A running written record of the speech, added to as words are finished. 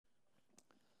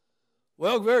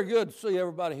Well, very good to see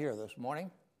everybody here this morning.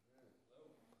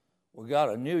 We got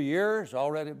a new year, it's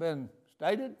already been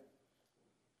stated.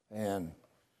 And,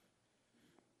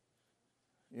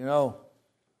 you know,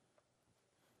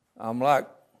 I'm like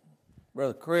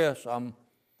Brother Chris, I'm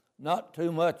not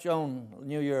too much on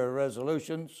New Year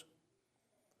resolutions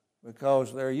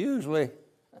because they're usually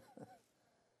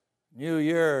New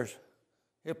Year's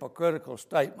hypocritical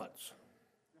statements.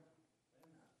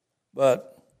 But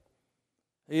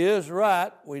he is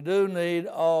right. We do need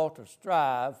all to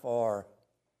strive for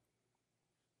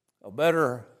a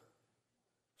better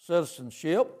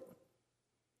citizenship,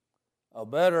 a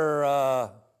better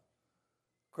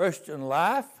Christian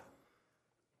life,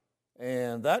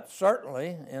 and that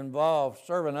certainly involves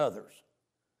serving others.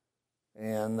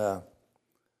 And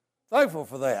thankful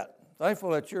for that.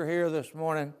 Thankful that you're here this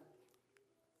morning.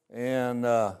 And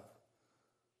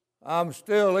I'm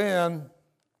still in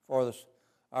for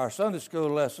our Sunday school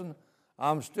lesson.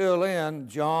 I'm still in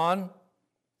John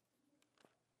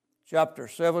chapter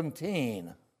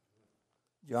 17.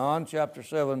 John chapter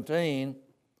 17,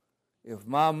 if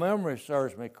my memory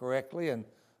serves me correctly, and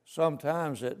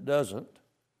sometimes it doesn't.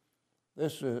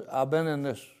 I've been in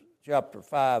this chapter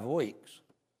 5 weeks,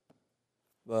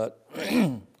 but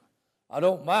I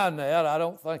don't mind that. I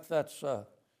don't think that's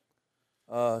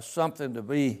something to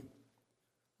be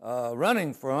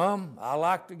running from. I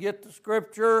like to get the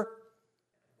scripture,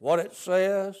 what it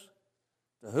says,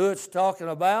 to who it's talking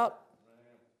about,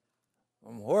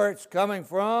 from where it's coming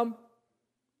from,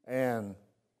 and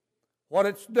what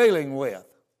it's dealing with.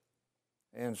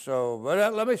 And so,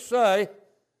 but let me say,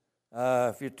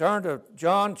 if you turn to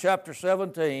John chapter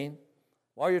 17,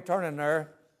 while you're turning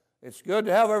there, it's good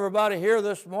to have everybody here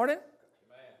this morning.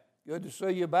 Good to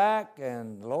see you back,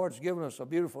 and the Lord's given us a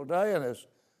beautiful day, and as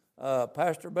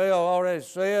Pastor Bell already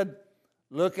said,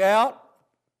 look out,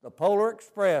 the Polar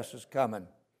Express is coming.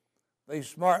 These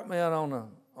smart men on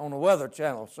the Weather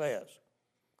Channel says.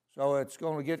 So it's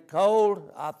going to get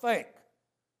cold, I think,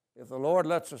 if the Lord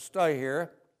lets us stay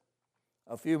here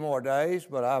a few more days.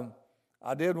 But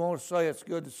I did want to say it's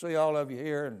good to see all of you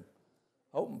here, and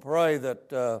hope and pray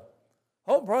the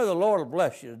Lord will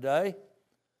bless you today.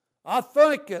 I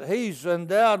think that He's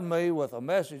endowed me with a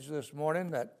message this morning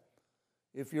that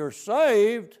if you're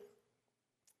saved,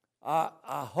 I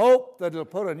hope that it'll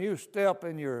put a new step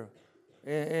in your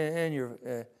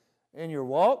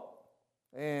walk.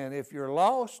 And if you're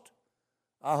lost,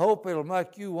 I hope it'll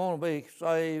make you want to be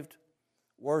saved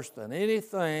worse than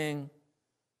anything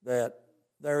that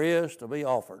there is to be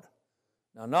offered.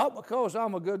 Now, not because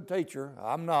I'm a good teacher,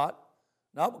 I'm not.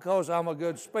 Not because I'm a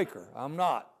good speaker, I'm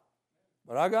not.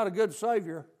 But I got a good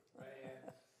Savior.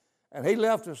 And He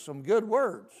left us some good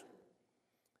words.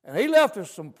 And He left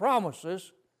us some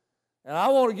promises. And I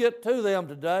want to get to them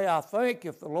today, I think,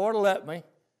 if the Lord will let me.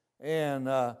 And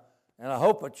I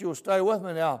hope that you'll stay with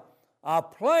me. Now, I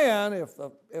plan, if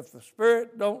the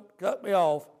Spirit don't cut me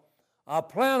off, I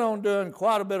plan on doing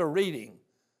quite a bit of reading.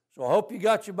 So I hope you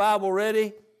got your Bible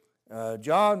ready.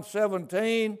 John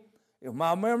 17, if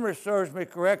my memory serves me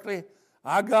correctly,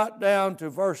 I got down to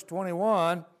verse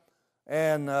 21,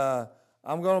 and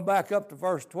I'm going to back up to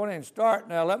verse 20 and start.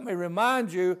 Now, let me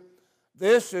remind you,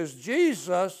 this is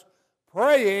Jesus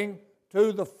praying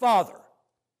to the Father.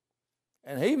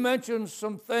 And He mentions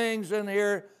some things in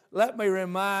here, let me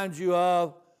remind you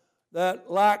of, that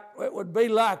like it would be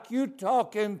like you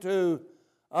talking to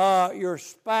your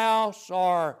spouse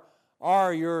or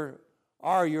your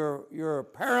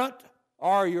parent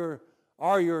or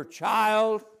your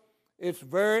child. It's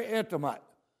very intimate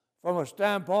from a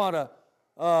standpoint of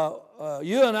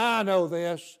you and I know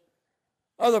this,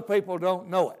 other people don't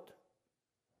know it.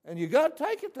 And you got to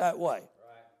take it that way. Right.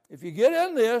 If you get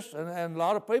in this, and a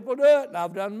lot of people do it, and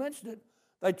I've done mentioned it,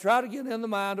 they try to get in the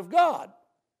mind of God.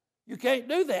 You can't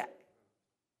do that.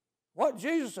 What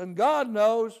Jesus and God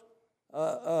knows,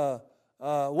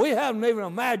 we haven't even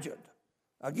imagined.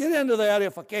 I'll get into that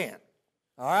if I can.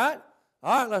 All right?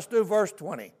 All right, let's do verse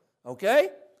 20. Okay?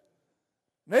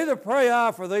 Neither pray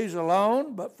I for these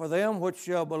alone, but for them which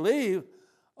shall believe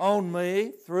on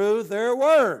me through their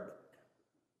word.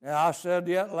 Now, I said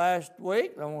that last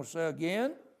week, and I'm going to say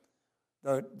again,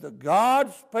 the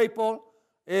God's people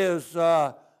is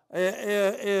a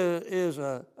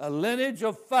lineage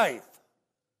of faith.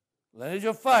 Lineage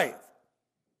of faith.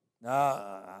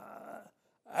 Now,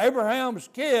 Abraham's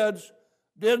kids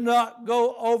did not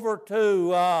go over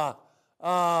to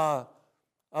a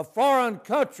foreign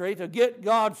country to get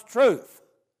God's truth.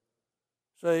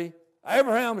 See,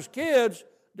 Abraham's kids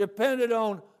depended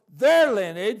on their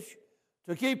lineage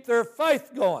to keep their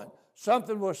faith going.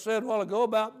 Something was said a while ago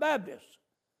about Baptists.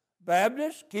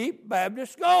 Baptists keep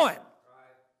Baptists going.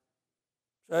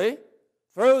 See?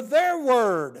 Through their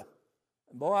word.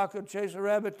 And boy, I could chase a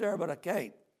rabbit there, but I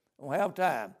can't. I don't have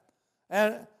time.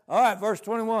 And, all right, verse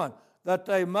 21. That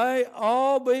they may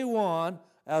all be one,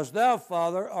 as thou,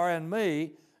 Father, art in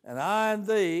me, and I in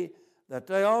thee, that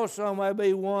they also may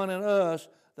be one in us,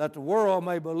 that the world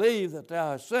may believe that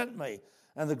thou hast sent me.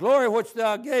 And the glory which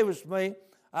thou gavest me,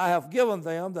 I have given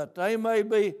them, that they may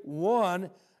be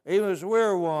one, even as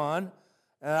we're one,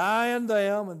 and I in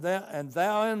them, and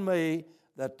thou in me,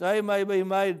 that they may be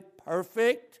made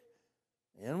perfect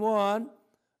in one,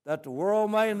 that the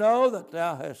world may know that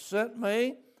thou hast sent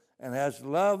me, and hast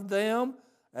loved them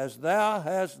as thou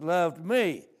hast loved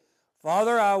me.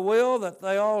 Father, I will that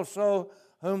they also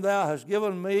whom thou hast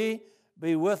given me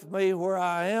be with me where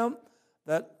I am,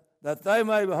 that they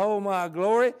may behold my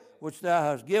glory, which thou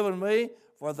hast given me,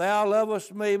 for thou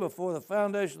lovest me before the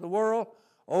foundation of the world.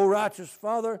 O righteous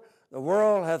Father, the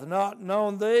world hath not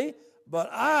known thee, but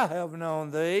I have known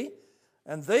thee,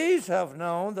 and these have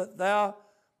known that thou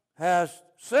hast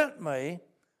sent me.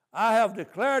 I have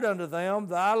declared unto them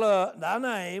thy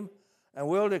name, and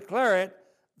will declare it,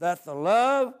 that the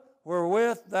love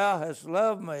wherewith thou hast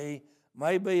loved me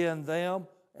may be in them,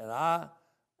 and I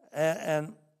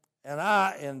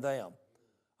in them.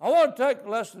 I want to take a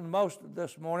lesson most of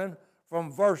this morning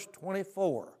from verse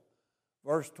 24.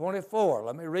 Verse 24,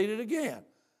 let me read it again.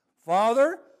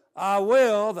 Father, I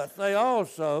will that they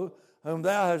also, whom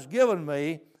thou hast given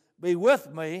me, be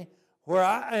with me where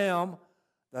I am,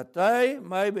 that they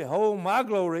may behold my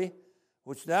glory,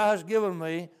 which thou hast given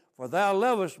me, for thou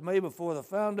lovest me before the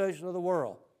foundation of the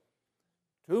world.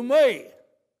 To me,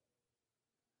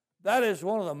 that is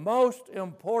one of the most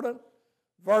important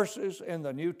verses in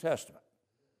the New Testament.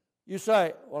 You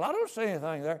say, well, I don't see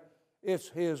anything there. It's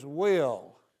His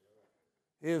will.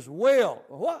 His will.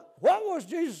 What was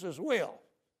Jesus' will?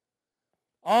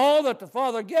 All that the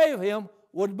Father gave Him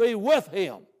would be with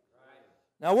Him.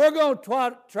 Now, we're going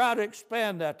to try to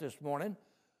expand that this morning.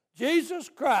 Jesus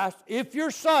Christ, if you're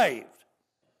saved,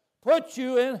 puts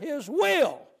you in His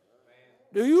will.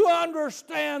 Do you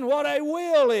understand what a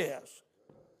will is?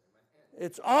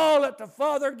 It's all that the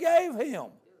Father gave Him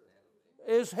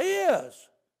is His.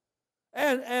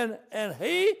 And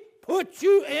He puts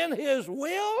you in His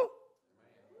will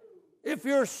if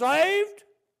you're saved.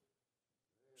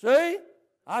 See?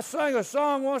 I sang a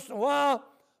song once in a while,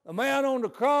 the man on the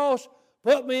cross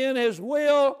put me in His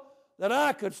will that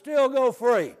I could still go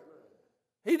free.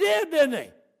 He did, didn't He?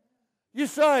 You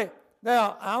say,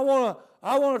 now, I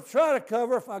want to try to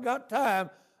cover, if I got time,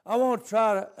 I want to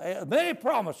try to, many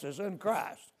promises in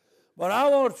Christ, but I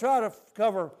want to try to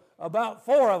cover about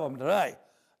 4 of them today.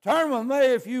 Turn with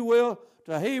me, if you will,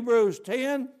 to Hebrews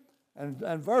 10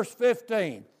 and verse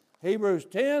 15. Hebrews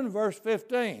 10, verse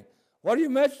 15. What are you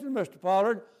mentioning, Mr.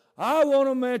 Pollard? I want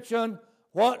to mention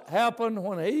what happened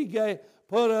when He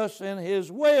put us in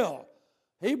His will.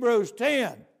 Hebrews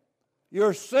 10.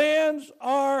 Your sins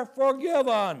are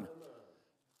forgiven.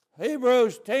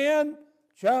 Hebrews 10,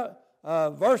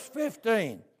 verse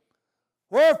 15.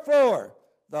 Wherefore,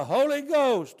 the Holy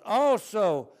Ghost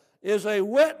also is a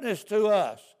witness to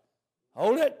us.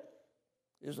 Hold it.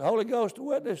 Is the Holy Ghost a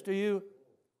witness to you?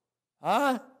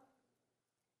 Huh?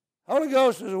 Holy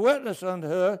Ghost is a witness unto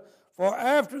her, for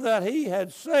after that He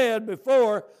had said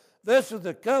before, this is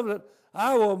the covenant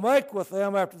I will make with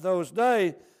them after those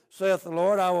days, saith the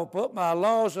Lord. I will put my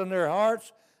laws in their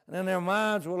hearts, and in their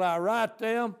minds will I write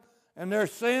them, and their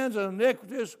sins and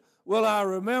iniquities will I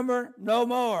remember no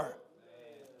more.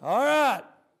 All right.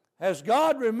 Has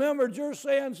God remembered your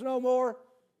sins no more?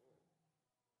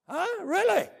 Huh?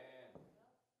 Really?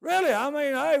 Really? I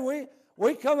mean, hey,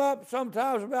 we come up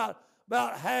sometimes about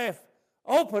half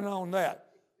open on that.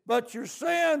 But your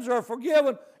sins are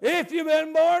forgiven if you've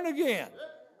been born again.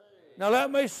 Now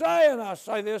let me say, and I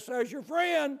say this as your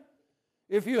friend,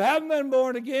 if you haven't been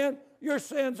born again, your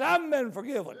sins haven't been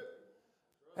forgiven.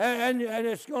 And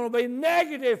it's going to be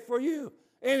negative for you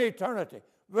in eternity.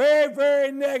 Very,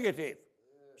 very negative.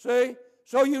 See?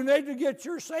 So you need to get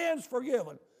your sins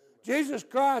forgiven. Jesus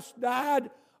Christ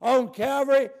died on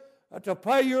Calvary to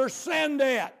pay your sin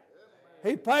debt.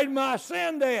 He paid my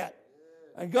sin debt.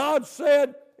 And God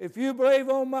said, if you believe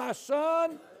on my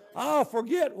Son, I'll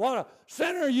forget what a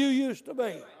sinner you used to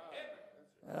be.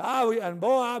 And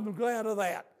boy, I'm glad of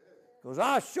that. Because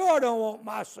I sure don't want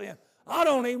my sin. I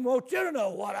don't even want you to know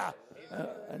what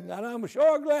and I'm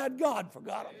sure glad God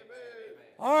forgot them.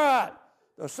 All right.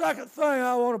 The second thing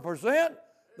I want to present,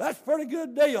 that's a pretty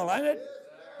good deal, ain't it?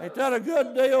 Ain't that a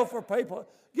good deal for people?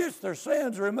 Gets their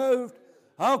sins removed.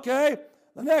 Okay.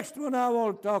 The next one I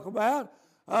want to talk about,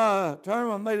 Turn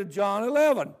with me to John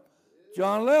 11.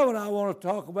 John 11, I want to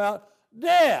talk about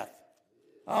death.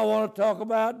 I want to talk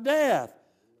about death.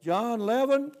 John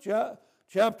 11,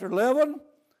 chapter 11,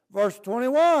 verse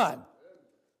 21.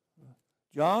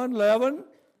 John 11,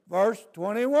 verse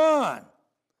 21.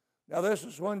 Now this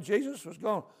is when Jesus was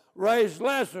going to raise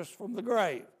Lazarus from the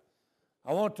grave.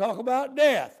 I want to talk about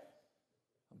death.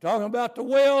 I'm talking about the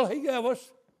will he gave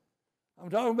us. I'm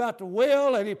talking about the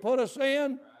will that he put us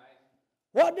in.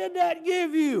 What did that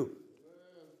give you?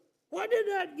 What did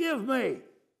that give me?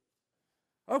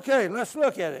 Okay, let's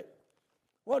look at it.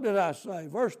 What did I say?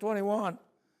 Verse 21.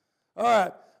 All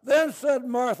right. Then said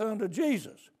Martha unto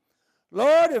Jesus,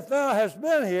 Lord, if thou hadst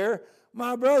been here,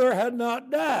 my brother had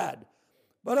not died.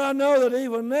 But I know that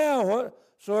even now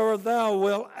whatsoever thou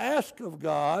wilt ask of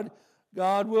God,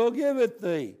 God will give it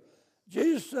thee.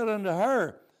 Jesus said unto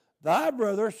her, Thy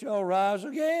brother shall rise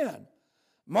again.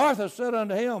 Martha said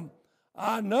unto him,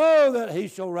 I know that he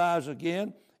shall rise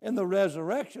again in the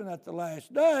resurrection at the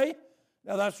last day.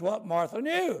 Now that's what Martha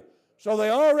knew. So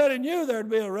they already knew there'd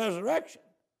be a resurrection.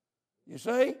 You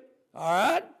see? All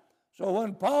right? So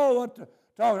when Paul went to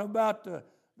talking about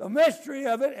the mystery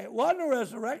of it, it wasn't a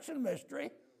resurrection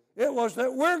mystery. It was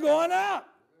that we're going out.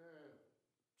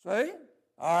 See?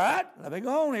 All right? Let me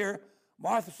go on here.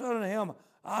 Martha said unto him,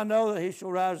 I know that he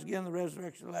shall rise again in the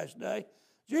resurrection of the last day.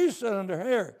 Jesus said unto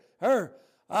her,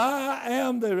 I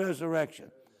am the resurrection,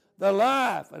 the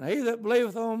life, and he that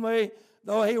believeth on me,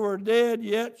 though he were dead,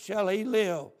 yet shall he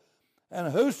live.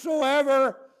 And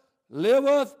whosoever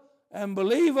liveth and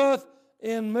believeth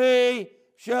in me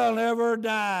shall never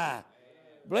die.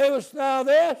 Believest thou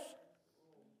this?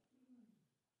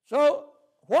 So,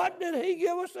 what did he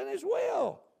give us in his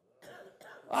will?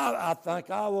 I think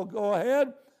I will go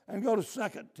ahead and go to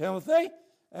 2 Timothy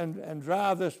and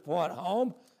drive this point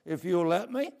home, if you'll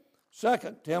let me. 2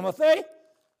 Timothy,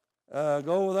 go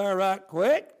over there right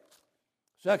quick.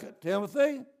 2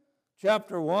 Timothy,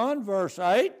 chapter 1, verse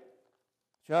 8.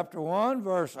 Chapter 1,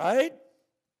 verse 8.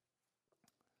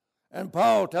 And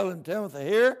Paul telling Timothy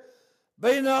here,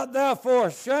 Be not therefore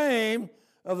ashamed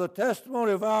of the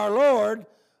testimony of our Lord,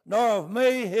 nor of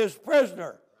me, his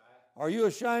prisoner. Are you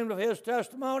ashamed of his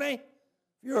testimony? If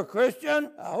you're a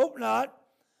Christian, I hope not.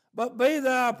 But be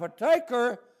thou a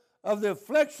partaker of the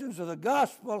afflictions of the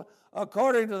gospel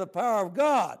according to the power of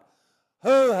God,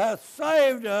 who hath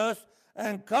saved us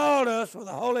and called us with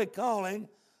a holy calling,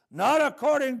 not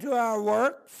according to our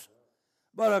works,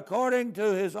 but according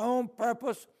to his own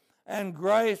purpose and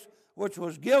grace, which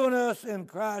was given us in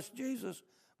Christ Jesus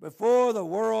before the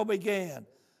world began,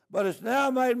 but is now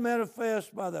made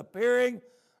manifest by the appearing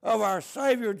of our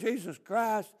Savior Jesus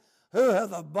Christ, who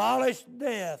hath abolished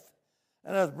death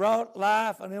and hath brought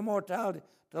life and immortality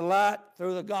to light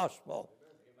through the gospel.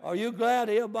 Are you glad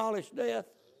he abolished death?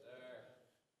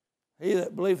 He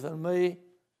that believeth in me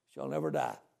shall never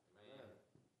die.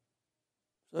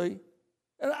 See?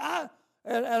 And I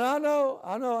know,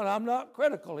 and I'm not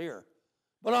critical here,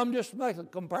 but I'm just making a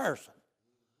comparison.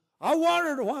 I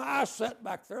wondered why I sat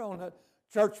back there on that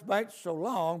church bench so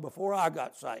long before I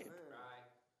got saved.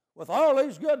 With all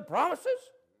these good promises,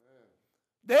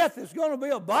 death is going to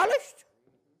be abolished,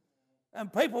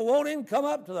 and people won't even come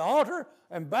up to the altar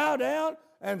and bow down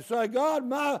and say, God,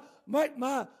 make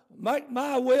my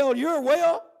will your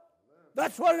will.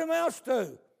 That's what it amounts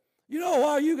to. You know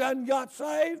why you hadn't got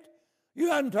saved? You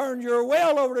hadn't turned your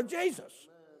will over to Jesus.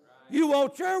 You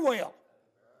want your will.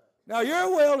 Now,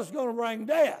 your will is going to bring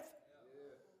death,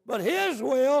 but his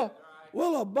will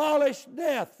abolish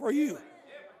death for you.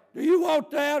 Do you want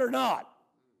that or not?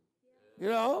 You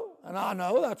know, and I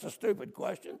know that's a stupid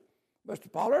question.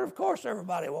 Mr. Pollard, of course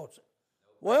everybody wants it.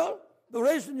 Well, the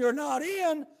reason you're not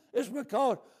in is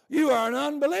because you are an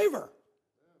unbeliever.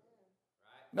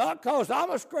 Not because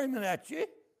I'm screaming at you,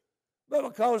 but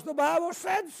because the Bible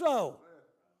said so.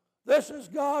 This is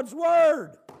God's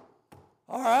Word.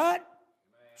 All right?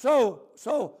 So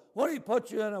when he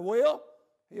puts you in a will,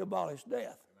 he abolished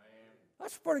death.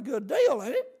 That's a pretty good deal,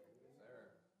 ain't it?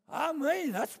 I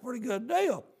mean, that's a pretty good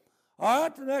deal. All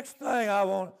right, the next thing I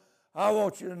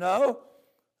want you to know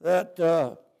that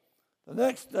the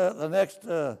next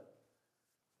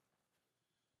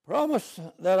promise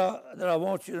that I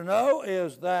want you to know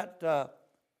is that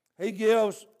he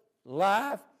gives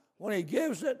life. When he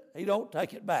gives it, he don't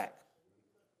take it back.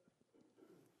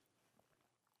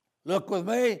 Look with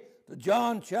me to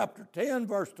John chapter 10,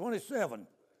 verse 27.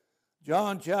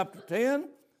 John chapter 10,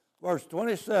 verse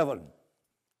 27.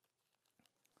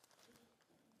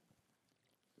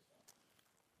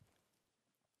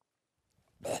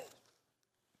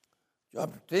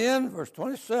 Chapter 10, verse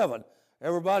 27.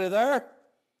 Everybody there?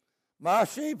 My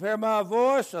sheep hear my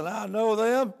voice, and I know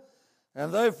them,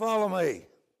 and they follow me.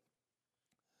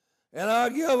 And I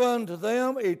give unto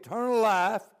them eternal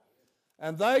life,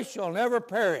 and they shall never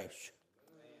perish.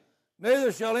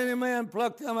 Neither shall any man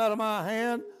pluck them out of my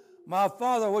hand. My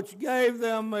Father which gave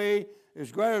them me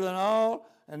is greater than all,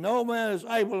 and no man is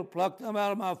able to pluck them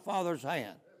out of my Father's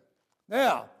hand.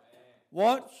 Now,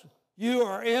 once you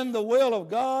are in the will of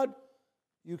God,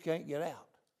 you can't get out.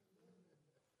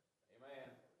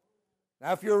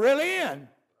 Now, if you're really in,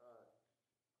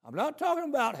 I'm not talking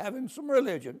about having some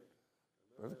religion.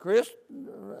 Brother Chris,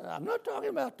 I'm not talking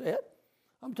about that.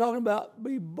 I'm talking about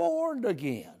be born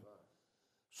again.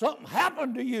 Something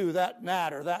happened to you that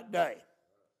night or that day.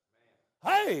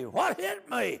 Hey, what hit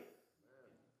me?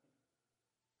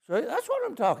 See, that's what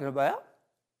I'm talking about.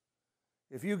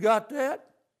 If you got that,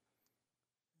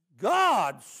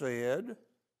 God said,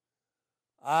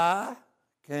 I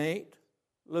can't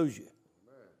lose you.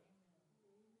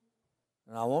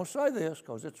 And I won't say this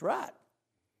because it's right.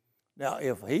 Now,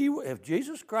 if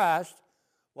Jesus Christ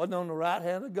wasn't on the right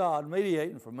hand of God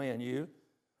mediating for me and you,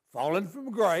 falling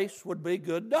from grace would be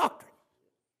good doctrine.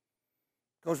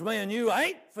 Because me and you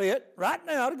ain't fit right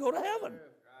now to go to heaven.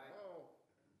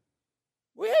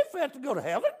 We ain't fit to go to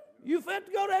heaven. You fit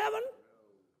to go to heaven?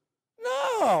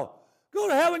 No. Go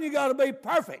to heaven, you got to be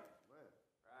perfect.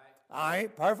 I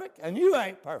ain't perfect, and you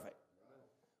ain't perfect.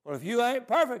 Well, if you ain't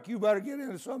perfect, you better get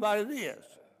into somebody that is.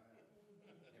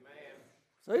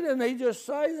 See, didn't he just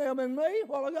say them and me a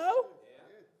while ago?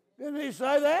 Didn't he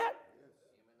say that?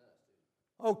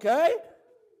 Okay.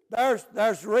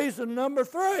 There's reason number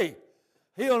 3.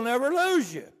 He'll never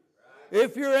lose you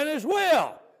if you're in his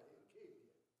will.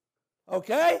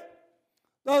 Okay?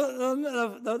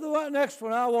 The next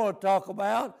one I want to talk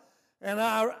about, and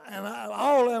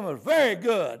all of them are very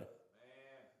good.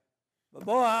 But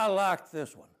boy, I like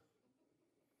this one.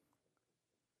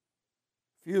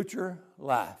 Future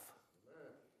life.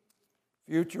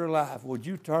 Future life. Would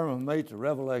you turn with me to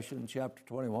Revelation chapter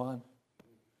 21?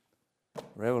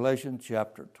 Revelation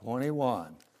chapter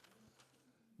 21.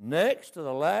 Next to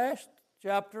the last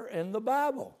chapter in the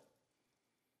Bible.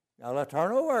 Now let's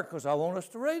turn over because I want us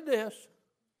to read this.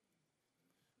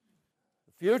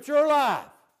 Future life.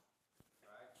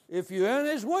 If you're in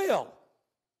his will.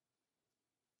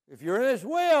 If you're in his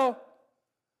will,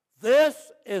 this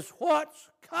is what's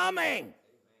coming.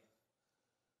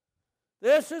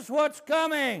 This is what's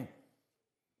coming.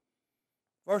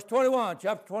 Verse 21,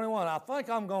 chapter 21. I think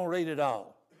I'm going to read it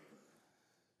all.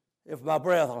 If my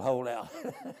breath will hold out.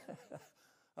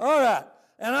 All right.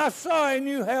 And I saw a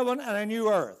new heaven and a new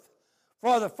earth.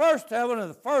 For the first heaven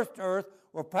and the first earth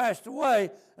were passed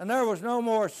away, and there was no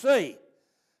more sea.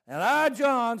 And I,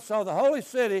 John, saw the holy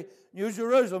city, New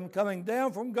Jerusalem, coming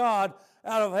down from God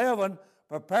out of heaven,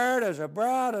 prepared as a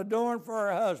bride adorned for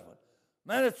her husband.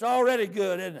 Man, it's already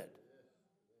good, isn't it?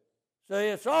 See,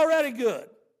 it's already good.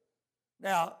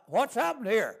 Now, what's happened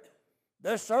here?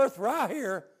 This earth right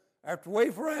here, after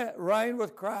we've reigned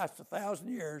with Christ 1,000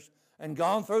 years and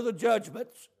gone through the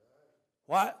judgments,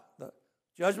 the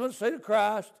judgment seat of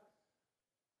Christ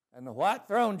and the white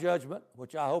throne judgment,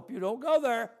 which I hope you don't go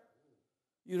there.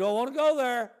 You don't want to go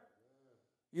there.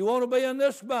 You want to be in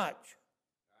this bunch.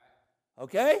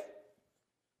 Okay?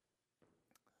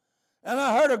 And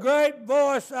I heard a great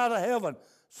voice out of heaven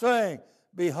saying,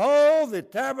 Behold, the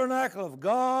tabernacle of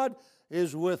God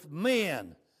is with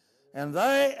men,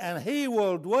 and he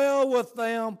will dwell with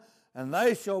them, and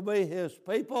they shall be his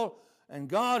people, and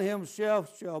God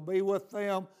himself shall be with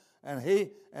them,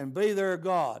 and be their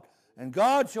God. And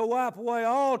God shall wipe away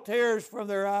all tears from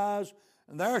their eyes,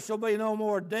 and there shall be no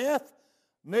more death,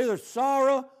 neither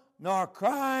sorrow nor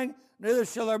crying, neither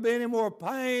shall there be any more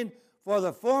pain, for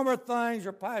the former things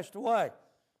are passed away.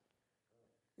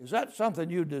 Is that something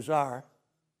you desire?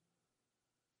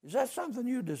 Is that something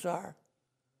you desire?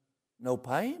 No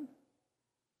pain?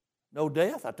 No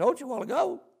death? I told you a while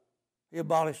ago, he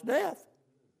abolished death.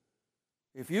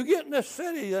 If you get in this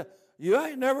city, you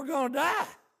ain't never going to die.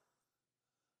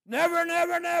 Never,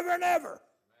 never, never, never.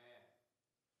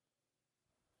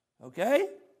 Okay?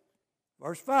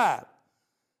 Verse 5.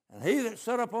 And he that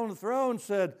sat upon the throne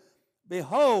said,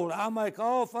 Behold, I make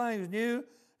all things new.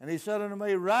 And he said unto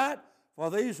me, Write,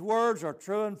 for these words are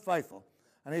true and faithful.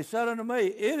 And he said unto me,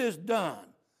 It is done.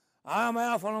 I am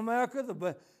Alpha and Omega,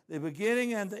 the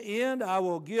beginning and the end. I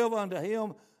will give unto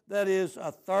him that is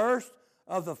athirst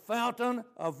of the fountain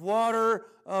of water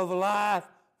of life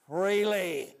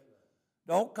freely.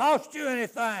 Don't cost you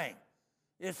anything.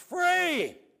 It's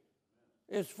free.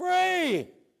 It's free.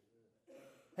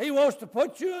 He wants to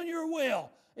put you in your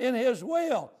will, in his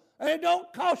will. And it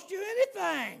don't cost you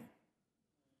anything.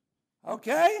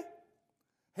 Okay?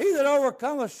 He that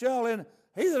overcometh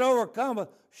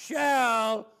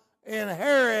shall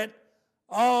inherit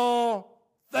all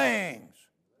things.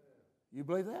 You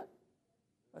believe that?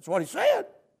 That's what he said.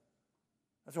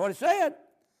 That's what he said.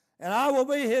 And I will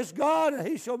be his God, and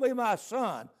he shall be my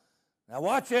son. Now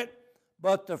watch it.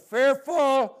 But the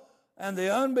fearful and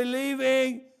the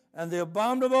unbelieving and the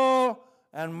abominable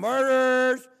and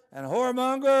murderers and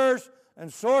whoremongers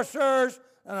and sorcerers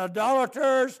and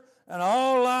idolaters and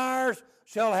all liars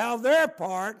shall have their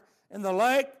part in the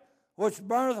lake which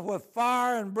burneth with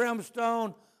fire and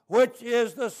brimstone, which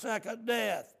is the second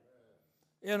death.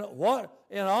 In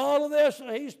all of this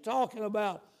that he's talking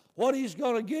about, what he's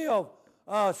going to give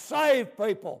saved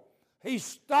people, he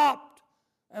stopped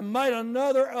and made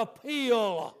another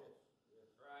appeal.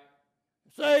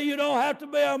 Say you don't have to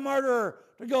be a murderer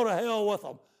to go to hell with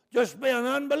them. Just be an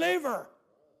unbeliever,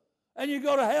 and you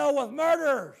go to hell with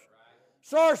murderers,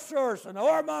 sorcerers, and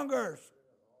whoremongers.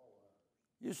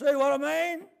 You see what I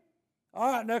mean?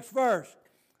 All right, next verse.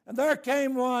 And there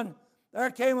came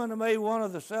unto me one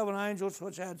of the seven angels,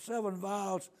 which had 7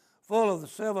 vials full of the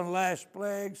 7 last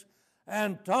plagues,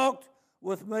 and talked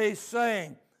with me,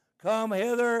 saying, Come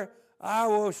hither, I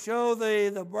will show thee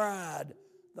the bride,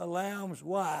 the Lamb's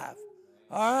wife.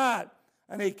 All right.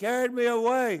 And he carried me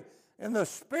away in the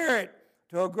Spirit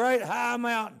to a great high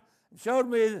mountain, and showed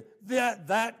me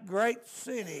that great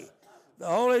city, the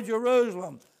holy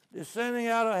Jerusalem, descending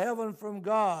out of heaven from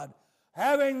God,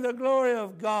 having the glory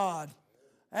of God.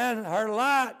 And her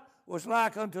light was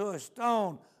like unto a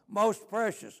stone most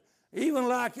precious, even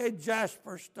like a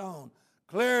jasper stone,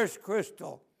 clear as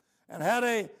crystal, and had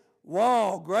a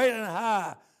wall great and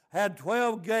high, had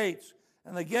 12 gates,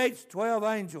 and the gates 12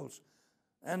 angels,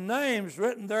 and names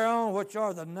written thereon, which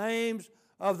are the names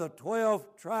of the 12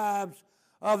 tribes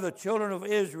of the children of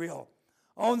Israel.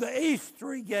 On the east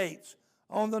 3 gates,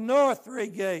 on the north 3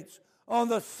 gates, on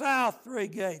the south 3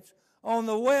 gates, on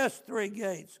the west 3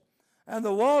 gates. And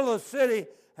the wall of the city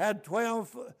had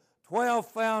 12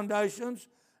 foundations,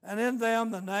 and in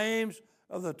them the names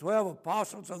of the 12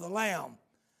 apostles of the Lamb.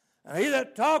 And he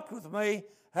that talked with me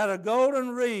had a golden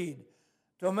reed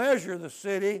to measure the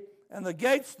city, and the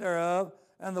gates thereof,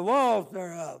 and the walls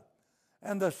thereof.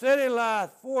 And the city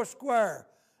lieth 4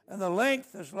 and the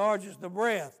length as large as the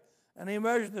breadth. And he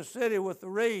measured the city with the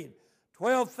reed,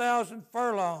 12,000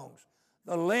 furlongs.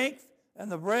 The length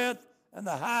and the breadth and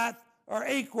the height are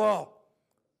equal.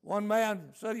 One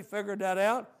man said he figured that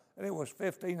out, and it was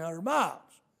 1,500 miles.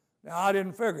 Now, I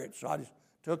didn't figure it, so I just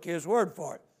took his word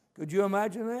for it. Could you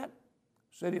imagine that?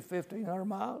 City 1,500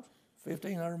 miles,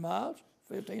 1,500 miles,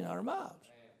 1,500 miles.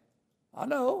 I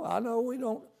know,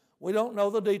 we don't know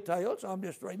the details. I'm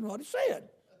just reading what he said.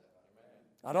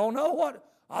 I don't know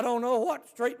what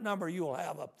street number you'll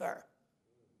have up there.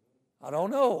 I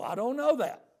don't know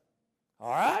that. All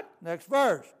right, next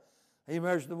verse. He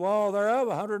measured the wall thereof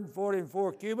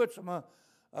 144 cubits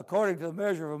according to the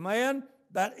measure of a man,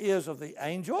 that is of the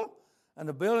angel. And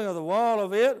the building of the wall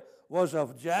of it was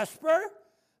of jasper.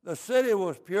 The city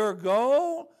was pure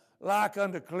gold, like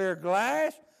unto clear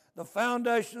glass. The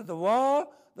foundation of the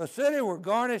wall, the city were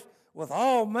garnished with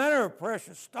all manner of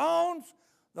precious stones.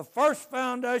 The first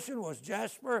foundation was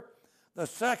jasper, the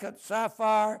second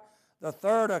sapphire, the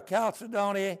third a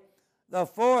chalcedony, the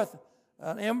fourth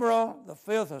an emerald, the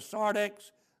fifth a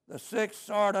sardix, the sixth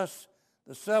sardis,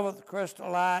 the seventh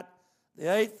crystallite,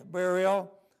 the eighth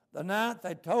beryl, the ninth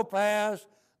a topaz,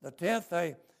 the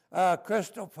 10th a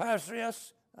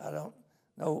crystopasius. I don't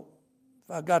know if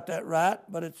I got that right,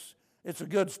 but it's a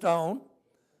good stone.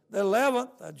 The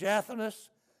 11th a jacinthus,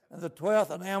 and the 12th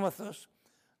an amethyst.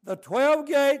 The 12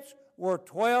 gates were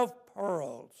 12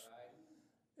 pearls.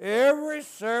 Every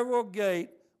several gate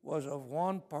was of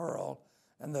one pearl,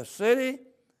 and the city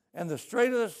and the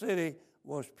street of the city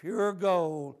was pure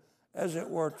gold, as it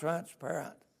were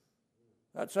transparent.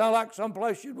 That sound like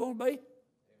someplace you'd want to be?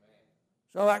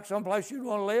 Sound like someplace you'd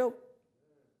want to live?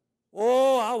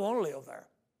 Oh, I want to live there.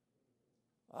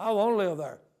 I want to live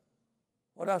there.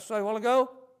 What did I say a while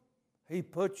ago? He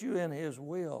put you in His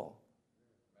will.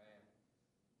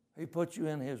 He put you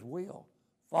in His will.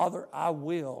 Father, I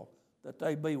will that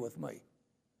they be with me.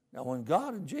 Now, when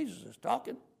God and Jesus is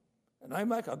talking and they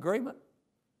make agreement,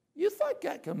 you think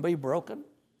that can be broken?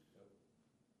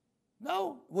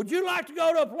 No. Would you like to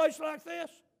go to a place like this?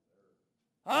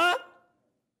 Huh?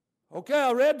 Okay,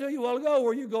 I read to you a while ago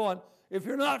where you're going if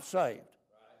you're not saved.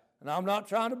 And I'm not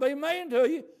trying to be mean to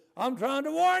you. I'm trying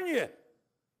to warn you.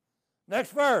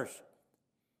 Next verse.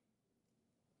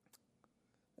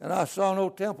 And I saw no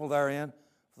temple therein,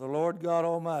 for the Lord God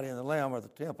Almighty and the Lamb are the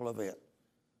temple of it.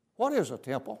 What is a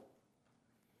temple?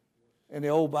 in the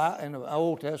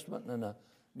Old Testament and in the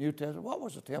New Testament. What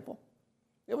was the temple?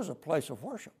 It was a place of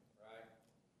worship.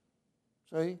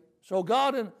 Right. See? So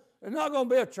God, it's not going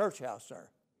to be a church house, sir.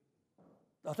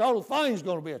 The total thing's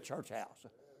going to be a church house.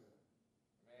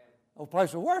 A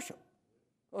place of worship.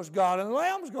 Because God and the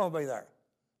Lamb's going to be there.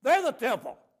 They're the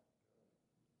temple.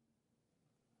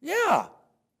 Yeah.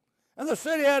 And the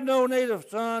city had no need of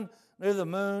sun, neither the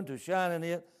moon to shine in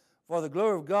it, for the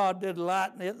glory of God did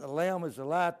lighten it, and the Lamb is the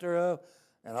light thereof.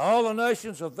 And all the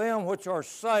nations of them which are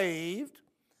saved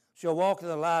shall walk in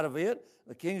the light of it.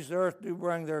 The kings of the earth do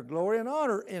bring their glory and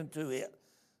honor into it.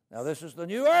 Now this is the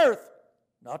new earth,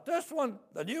 not this one,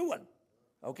 the new one.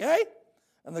 Okay?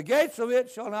 And the gates of it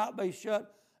shall not be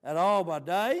shut at all by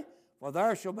day, for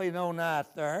there shall be no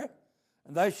night there.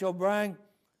 And they shall bring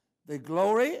the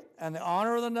glory and the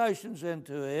honor of the nations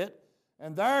into it,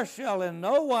 and there shall in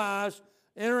no wise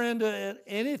enter into it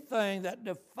anything that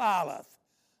defileth,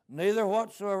 neither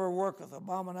whatsoever worketh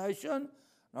abomination,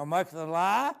 nor maketh a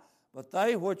lie, but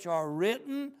they which are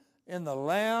written in the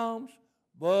Lamb's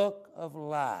book of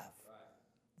life.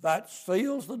 That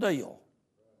seals the deal.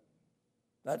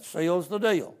 That seals the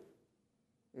deal.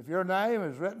 If your name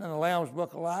is written in the Lamb's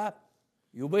book of life,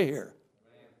 you'll be here.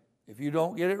 If you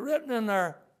don't get it written in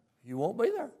there, you won't be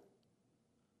there.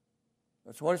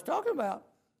 That's what he's talking about.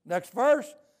 Next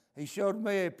verse, he showed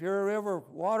me a pure river of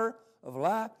water of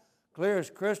life, clear as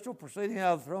crystal, proceeding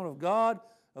out of the throne of God,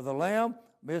 of the Lamb,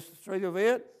 midst the street of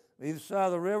it, either side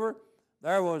of the river.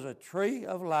 There was a tree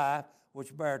of life,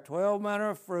 which bare 12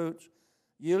 manner of fruits,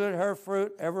 yielded her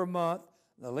fruit every month.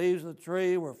 The leaves of the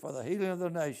tree were for the healing of the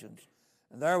nations.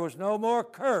 And there was no more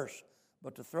curse,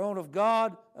 but the throne of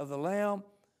God, of the Lamb,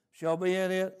 shall be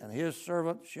in it, and his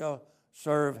servants shall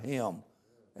serve him.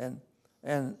 And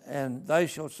they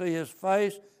shall see his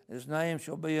face, his name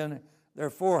shall be in their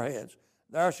foreheads.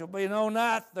 There shall be no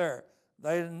night there.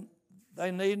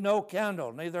 They need no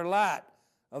candle, neither light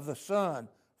of the sun.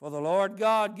 For the Lord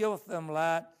God giveth them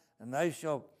light, and they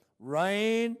shall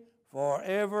reign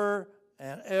forever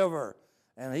and ever.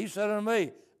 And he said unto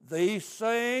me, these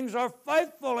sayings are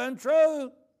faithful and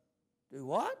true. Do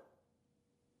what?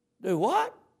 Do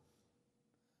what?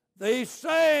 These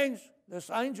sayings,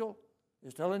 this angel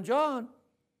is telling John,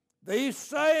 these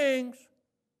sayings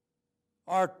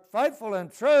are faithful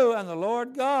and true, and the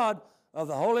Lord God of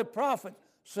the holy prophet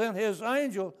sent his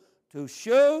angel to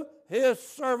shew his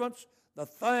servants the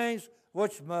things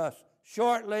which must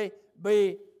shortly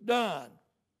be done.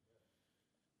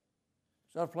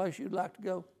 Is that a place you'd like to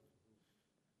go?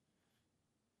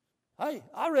 Hey,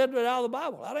 I read it out of the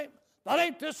Bible. That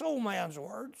ain't this old man's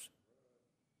words.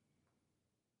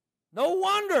 No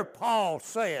wonder Paul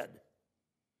said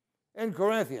in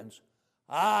Corinthians,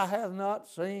 I have not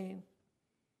seen,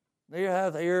 neither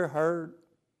hath the ear heard,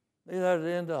 neither hath it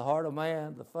entered the heart of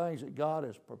man the things that God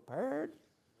has prepared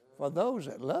for those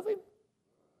that love him.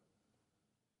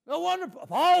 No wonder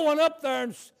Paul went up there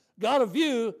and got a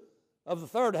view of the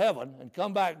third heaven and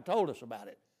come back and told us about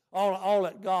it. All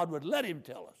that God would let him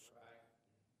tell us.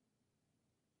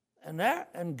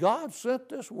 And God sent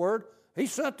this word. He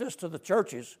sent this to the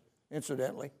churches,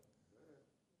 incidentally.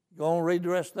 Go and read the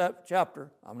rest of that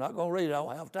chapter. I'm not going to read it. I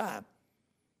don't have time.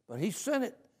 But he sent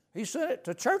it. He sent it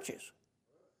to churches.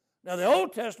 Now, the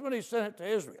Old Testament, he sent it to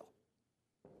Israel.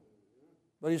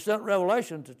 But he sent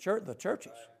Revelation to the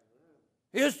churches.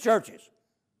 His churches.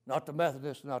 Not the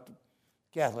Methodists, not the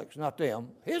Catholics, not them.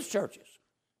 His churches.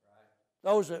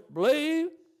 Those that believe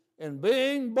in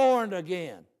being born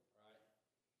again.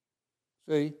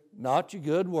 See, not your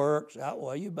good works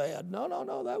outweigh your bad. No,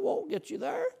 that won't get you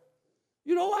there.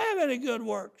 You don't have any good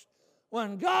works.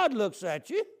 When God looks at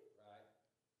you,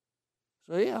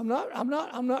 see, I'm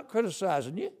not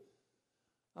criticizing you.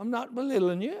 I'm not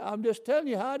belittling you. I'm just telling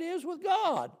you how it is with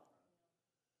God.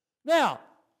 Now,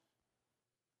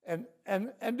 and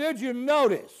did you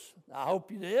notice? I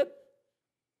hope you did.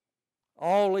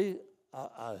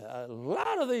 A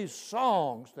lot of these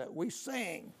songs that we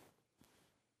sing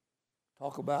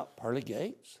talk about pearly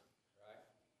gates.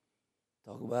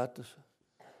 Talk about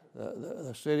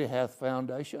the city hath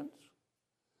foundations.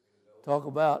 Talk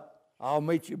about I'll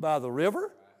meet you by the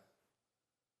river.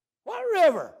 What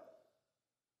river?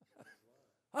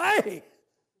 Hey,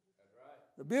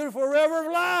 the beautiful river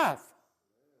of life.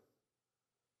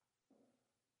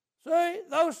 See,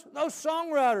 those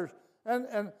songwriters,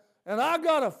 and I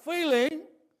got a feeling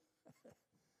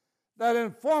that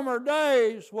in former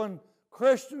days when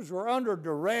Christians were under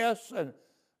duress and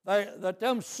that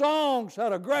them songs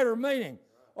had a greater meaning.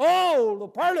 Oh, the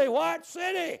pearly white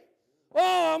city.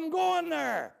 Oh, I'm going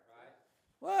there.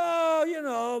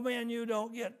 Well, man, you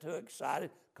don't get too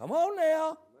excited. Come on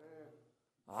now.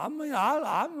 I mean,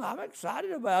 I'm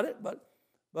excited about it,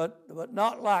 but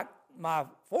not like my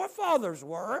forefathers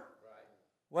were.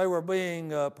 They were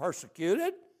being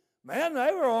persecuted. Man,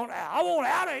 they were on, I want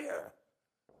out of here.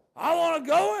 I want to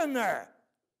go in there.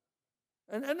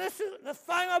 And this is the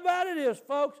thing about it is,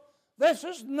 folks, this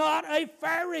is not a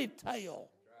fairy tale.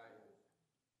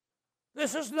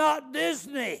 This is not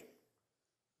Disney.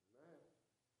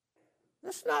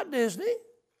 This is not Disney.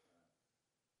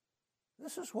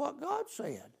 This is what God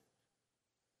said.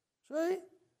 See?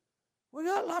 We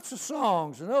got lots of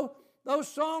songs, and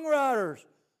those songwriters,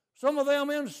 some of them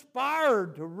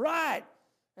inspired to write,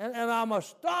 and I'm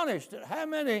astonished at how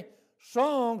many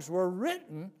songs were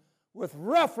written with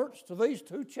reference to these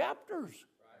two chapters.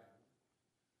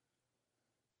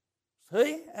 Right.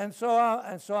 See? And so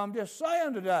I'm just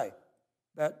saying today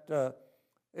that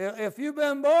if you've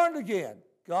been born again,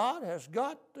 God has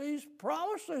got these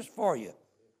promises for you.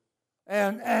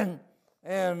 And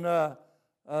the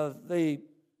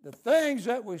things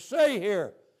that we see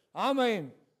here, I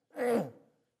mean,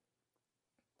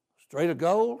 straight of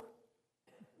gold.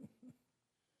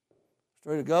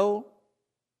 Straight of gold.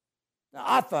 Now,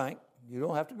 I think, you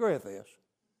don't have to agree with this,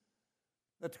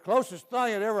 that the closest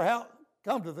thing that ever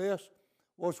come to this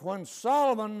was when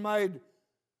Solomon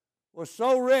was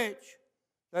so rich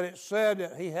that it said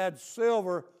that he had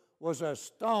silver was as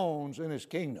stones in his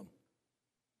kingdom.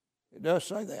 It does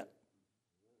say that.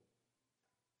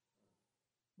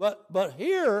 But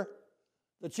here,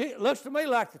 it looks to me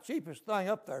like the cheapest thing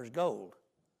up there is gold.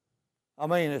 I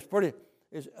mean,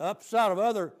 it's upside of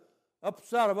other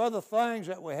things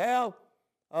that we have.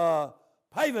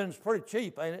 Paving's pretty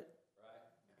cheap, ain't it?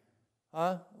 Right.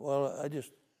 Huh? Well,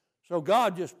 so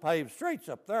God just paved streets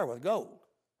up there with gold.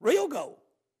 Real gold.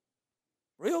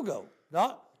 Real gold.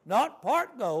 Not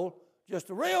part gold, just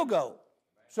a real gold.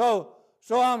 So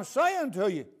I'm saying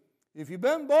to you, if you've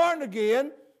been born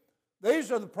again,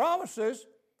 these are the promises.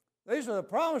 These are the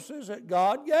promises that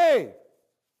God gave.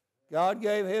 God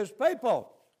gave His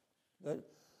people.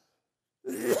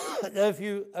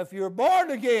 If you're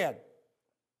born again,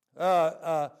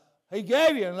 He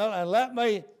gave you. And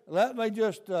let me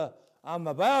just. I'm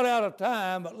about out of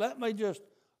time, but let me just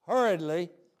hurriedly,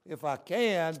 if I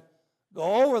can,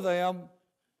 go over them.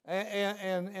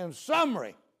 And in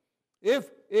summary, if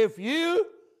you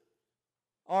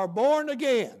are born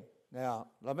again, now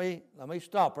let me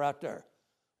stop right there.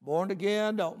 Born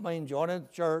again don't mean joining the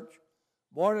church.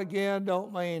 Born again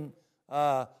don't mean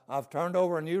I've turned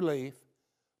over a new leaf.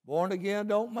 Born again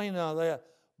don't mean none of that.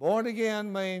 Born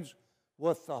again means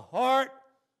with the heart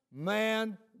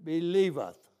man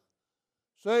believeth.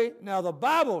 See, now the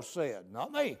Bible said,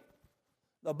 not me,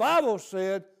 the Bible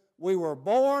said we were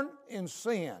born in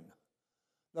sin.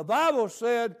 The Bible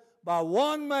said by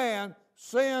one man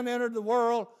sin entered the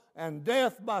world and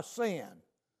death by sin.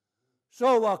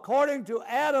 So according to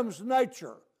Adam's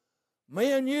nature,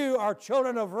 me and you are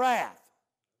children of wrath.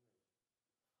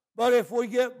 But if we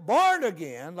get born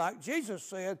again, like Jesus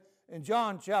said in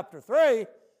John chapter 3,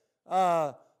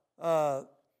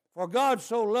 for God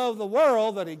so loved the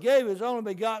world that He gave His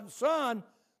only begotten Son,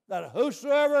 that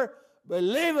whosoever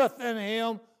believeth in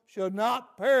Him should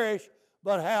not perish,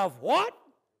 but have what?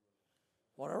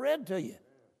 What I read to you.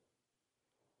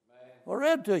 What I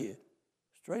read to you.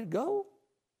 Straight gold.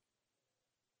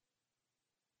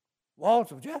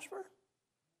 Walls of jasper.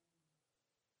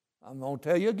 I'm going to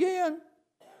tell you again,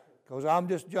 because I'm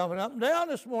just jumping up and down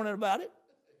this morning about it.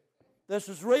 This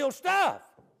is real stuff.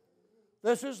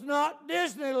 This is not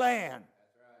Disneyland.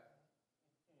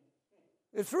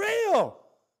 It's real.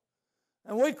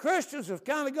 And we Christians have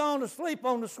kind of gone to sleep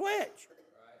on the switch.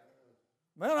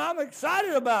 Man, I'm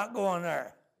excited about going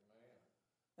there.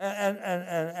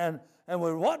 And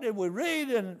what did we read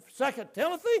in 2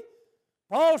 Timothy?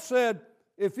 Paul said,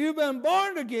 if you've been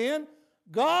born again,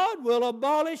 God will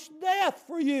abolish death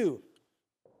for you.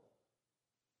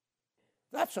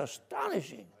 That's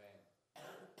astonishing.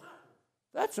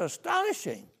 That's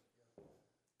astonishing.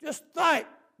 Just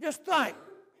think.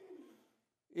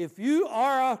 If you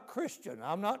are a Christian,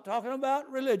 I'm not talking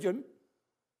about religion,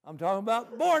 I'm talking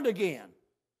about born again.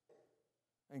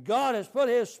 And God has put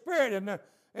His Spirit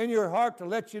in your heart to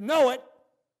let you know it,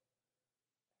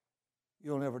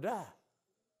 you'll never die.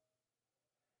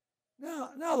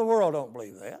 Now the world don't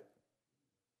believe that.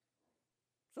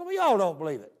 Some of y'all don't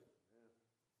believe it.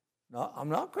 No, I'm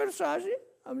not criticizing.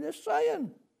 I'm just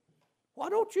saying, why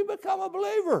don't you become a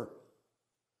believer?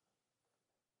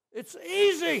 It's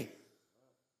easy.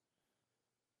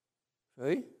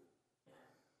 See?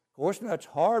 Of course, that's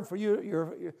hard for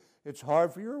you. It's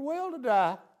hard for your will to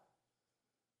die.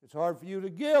 It's hard for you to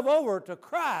give over to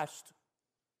Christ.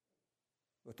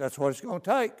 But that's what it's going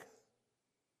to take.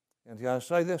 And can I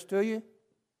say this to you?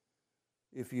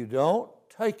 If you don't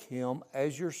take Him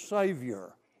as your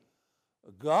Savior,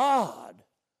 God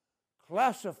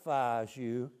classifies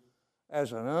you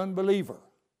as an unbeliever.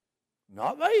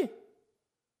 Not me.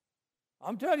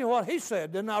 I'm telling you what He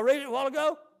said. Didn't I read it a while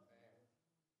ago?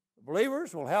 The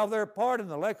believers will have their part in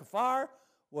the lake of fire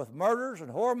with murderers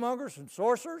and whoremongers and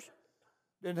sorcerers.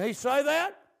 Didn't He say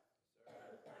that?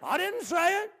 I didn't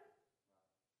say it.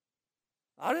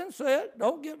 I didn't say it.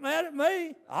 Don't get mad at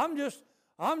me. I'm just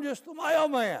the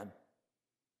mailman.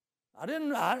 I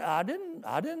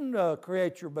didn't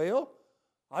create your bill.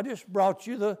 I just brought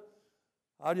you the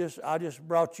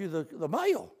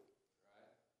mail.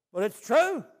 But it's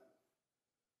true.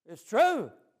 It's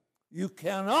true. You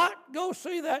cannot go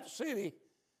see that city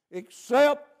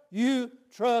except you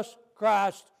trust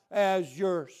Christ as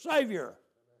your Savior.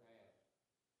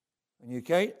 And you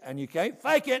can't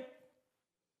fake it.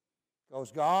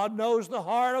 Because God knows the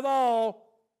heart of all.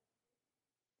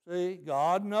 See,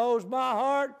 God knows my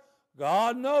heart.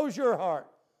 God knows your heart.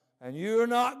 And you're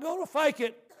not going to fake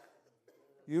it.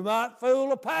 You might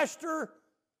fool a pastor,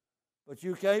 but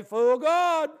you can't fool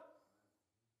God.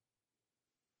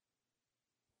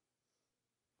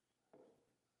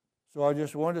 So I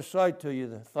just wanted to say to you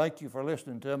that thank you for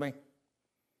listening to me.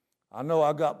 I know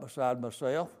I got beside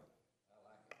myself.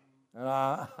 And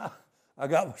I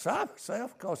got beside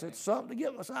myself because it's something to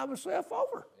get beside myself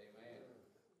over.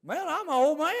 Amen. Man, I'm an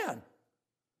old man.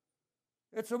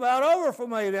 It's about over for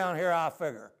me down here, I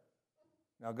figure.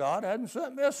 Now, God hadn't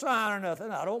sent me a sign or nothing.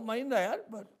 I don't mean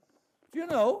that. But, you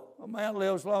know, a man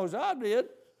lives as long as I did.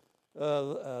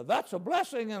 That's a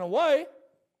blessing in a way.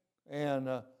 And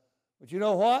but you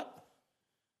know what?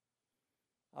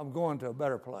 I'm going to a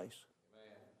better place.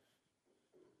 Amen.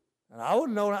 And I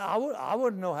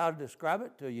wouldn't know how to describe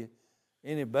it to you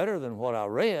any better than what I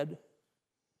read.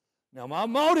 Now, my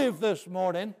motive this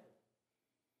morning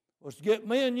was to get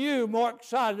me and you more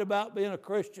excited about being a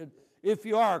Christian if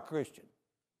you are a Christian.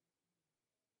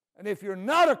 And if you're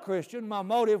not a Christian, my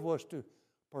motive was to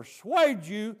persuade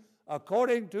you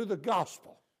according to the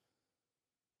gospel.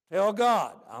 Tell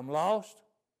God, I'm lost.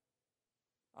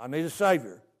 I need a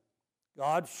Savior.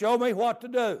 God, show me what to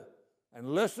do. And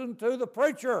listen to the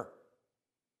preacher.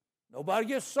 Nobody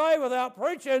gets saved without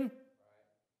preaching.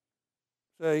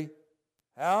 See,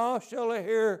 how shall they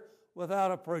hear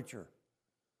without a preacher?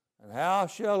 And how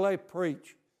shall they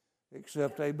preach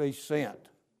except they be sent?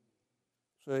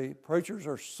 See, preachers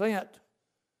are sent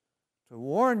to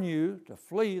warn you to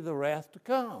flee the wrath to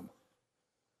come.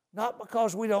 Not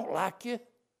because we don't like you.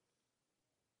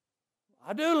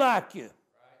 I do like you.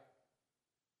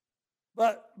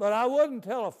 But I wouldn't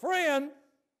tell a friend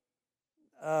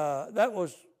that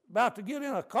was about to get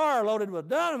in a car loaded with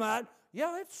dynamite,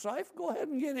 yeah, it's safe, go ahead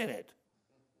and get in it.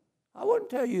 I wouldn't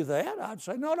tell you that. I'd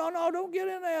say, no, don't get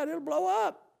in that. It'll blow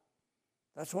up.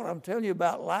 That's what I'm telling you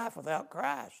about life without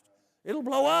Christ. It'll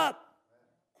blow up.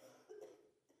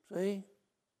 See?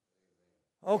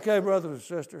 Okay, brothers and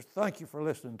sisters, thank you for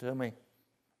listening to me.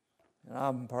 And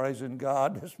I'm praising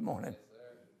God this morning.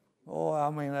 Oh, I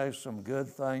mean, there's some good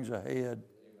things ahead.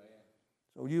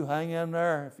 So you hang in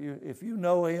there. If you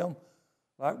know Him,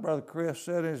 like Brother Chris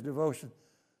said in his devotion,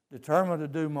 determined to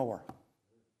do more.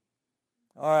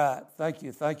 All right. Thank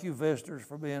you. Thank you, visitors,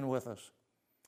 for being with us.